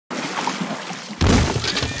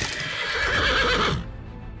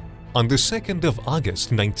On the 2nd of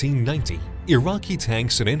August 1990, Iraqi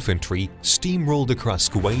tanks and infantry steamrolled across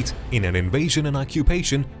Kuwait in an invasion and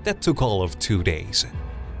occupation that took all of 2 days.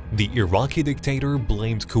 The Iraqi dictator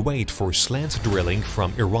blamed Kuwait for slant drilling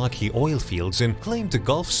from Iraqi oil fields and claimed the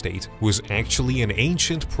Gulf state was actually an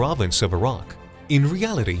ancient province of Iraq. In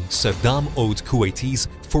reality, Saddam owed Kuwaitis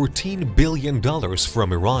 $14 billion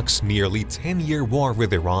from Iraq's nearly 10-year war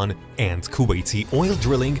with Iran, and Kuwaiti oil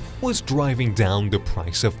drilling was driving down the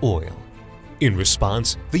price of oil. In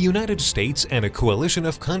response, the United States and a coalition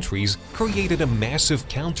of countries created a massive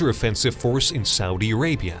counteroffensive force in Saudi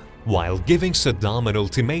Arabia, while giving Saddam an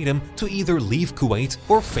ultimatum to either leave Kuwait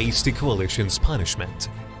or face the coalition's punishment.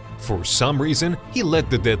 For some reason, he let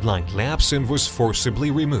the deadline lapse and was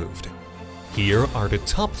forcibly removed. Here are the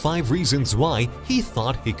top 5 reasons why he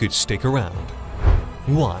thought he could stick around.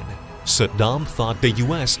 1. Saddam thought the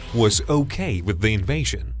US was okay with the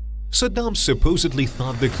invasion. Saddam supposedly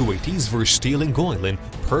thought the Kuwaitis were stealing oil and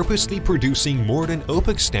purposely producing more than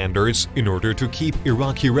OPEC standards in order to keep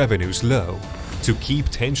Iraqi revenues low. To keep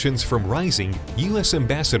tensions from rising, US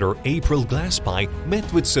Ambassador April Gillespie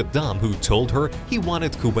met with Saddam, who told her he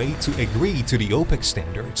wanted Kuwait to agree to the OPEC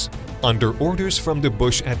standards. Under orders from the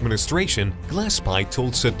Bush administration, Gillespie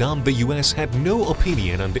told Saddam the US had no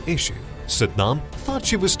opinion on the issue. Saddam thought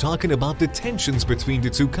she was talking about the tensions between the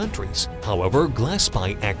two countries. However,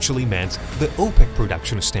 Gillespie actually meant the OPEC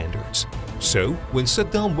production standards. So, when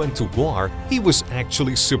Saddam went to war, he was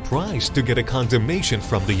actually surprised to get a condemnation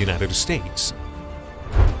from the United States.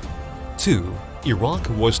 2. Iraq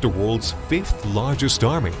was the world's 5th largest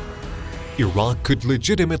army. Iraq could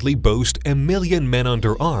legitimately boast 1 million men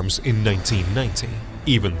under arms in 1990.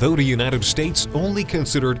 Even though the United States only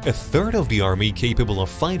considered 1/3 of the army capable of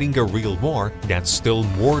fighting a real war, that's still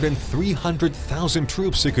more than 300,000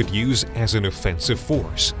 troops it could use as an offensive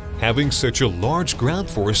force. Having such a large ground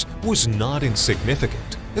force was not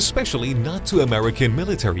insignificant, especially not to American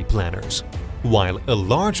military planners. While a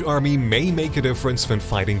large army may make a difference when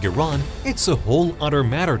fighting Iran, it's a whole other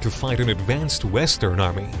matter to fight an advanced Western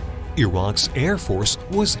army. Iraq's air force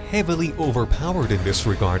was heavily overpowered in this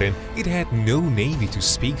regard, and it had no navy to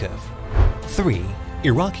speak of. 3.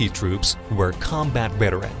 Iraqi troops were combat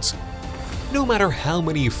veterans. No matter how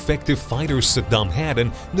many effective fighters Saddam had,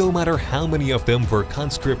 and no matter how many of them were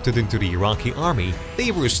conscripted into the Iraqi army,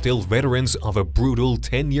 they were still veterans of a brutal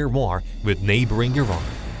 10-year war with neighboring Iran.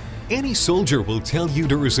 Any soldier will tell you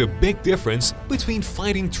there is a big difference between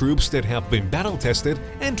fighting troops that have been battle-tested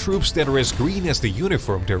and troops that are as green as the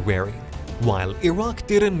uniform they're wearing. While Iraq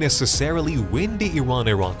didn't necessarily win the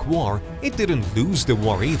Iran-Iraq war, it didn't lose the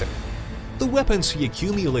war either. The weapons he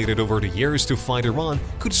accumulated over the years to fight Iran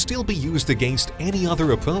could still be used against any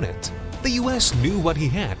other opponent. The US knew what he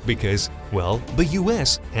had because, well, the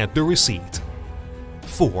US had the receipt.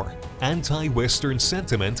 4. Anti-Western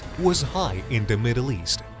sentiment was high in the Middle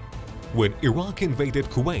East. When Iraq invaded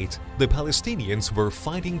Kuwait, the Palestinians were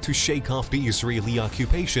fighting to shake off the Israeli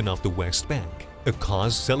occupation of the West Bank, a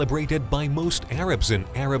cause celebrated by most Arabs and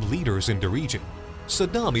Arab leaders in the region.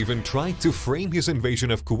 Saddam even tried to frame his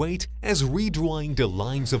invasion of Kuwait as redrawing the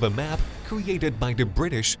lines of a map created by the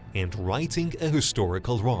British and righting a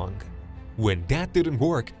historical wrong. When that didn't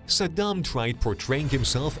work, Saddam tried portraying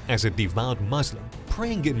himself as a devout Muslim,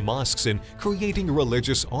 praying in mosques and creating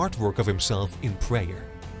religious artwork of himself in prayer.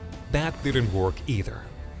 That didn't work either.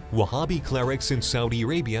 Wahhabi clerics in Saudi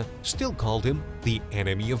Arabia still called him the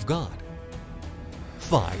enemy of God.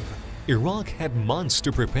 5. Iraq had months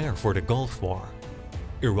to prepare for the Gulf War.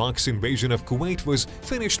 Iraq's invasion of Kuwait was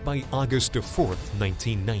finished by August 4,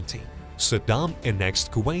 1990. Saddam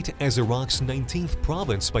annexed Kuwait as Iraq's 19th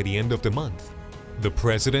province by the end of the month. The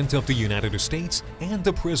President of the United States and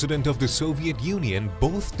the President of the Soviet Union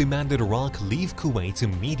both demanded Iraq leave Kuwait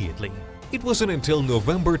immediately. It wasn't until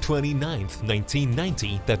November 29,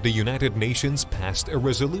 1990 that the United Nations passed a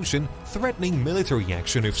resolution threatening military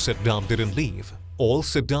action if Saddam didn't leave. All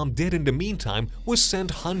Saddam did in the meantime was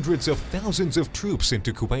send hundreds of thousands of troops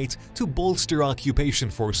into Kuwait to bolster occupation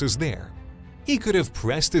forces there. He could have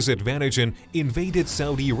pressed his advantage and invaded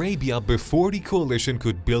Saudi Arabia before the coalition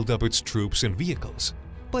could build up its troops and vehicles.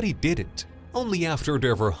 But he didn't. Only after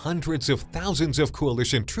there were hundreds of thousands of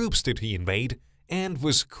coalition troops did he invade, and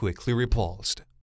was quickly repulsed.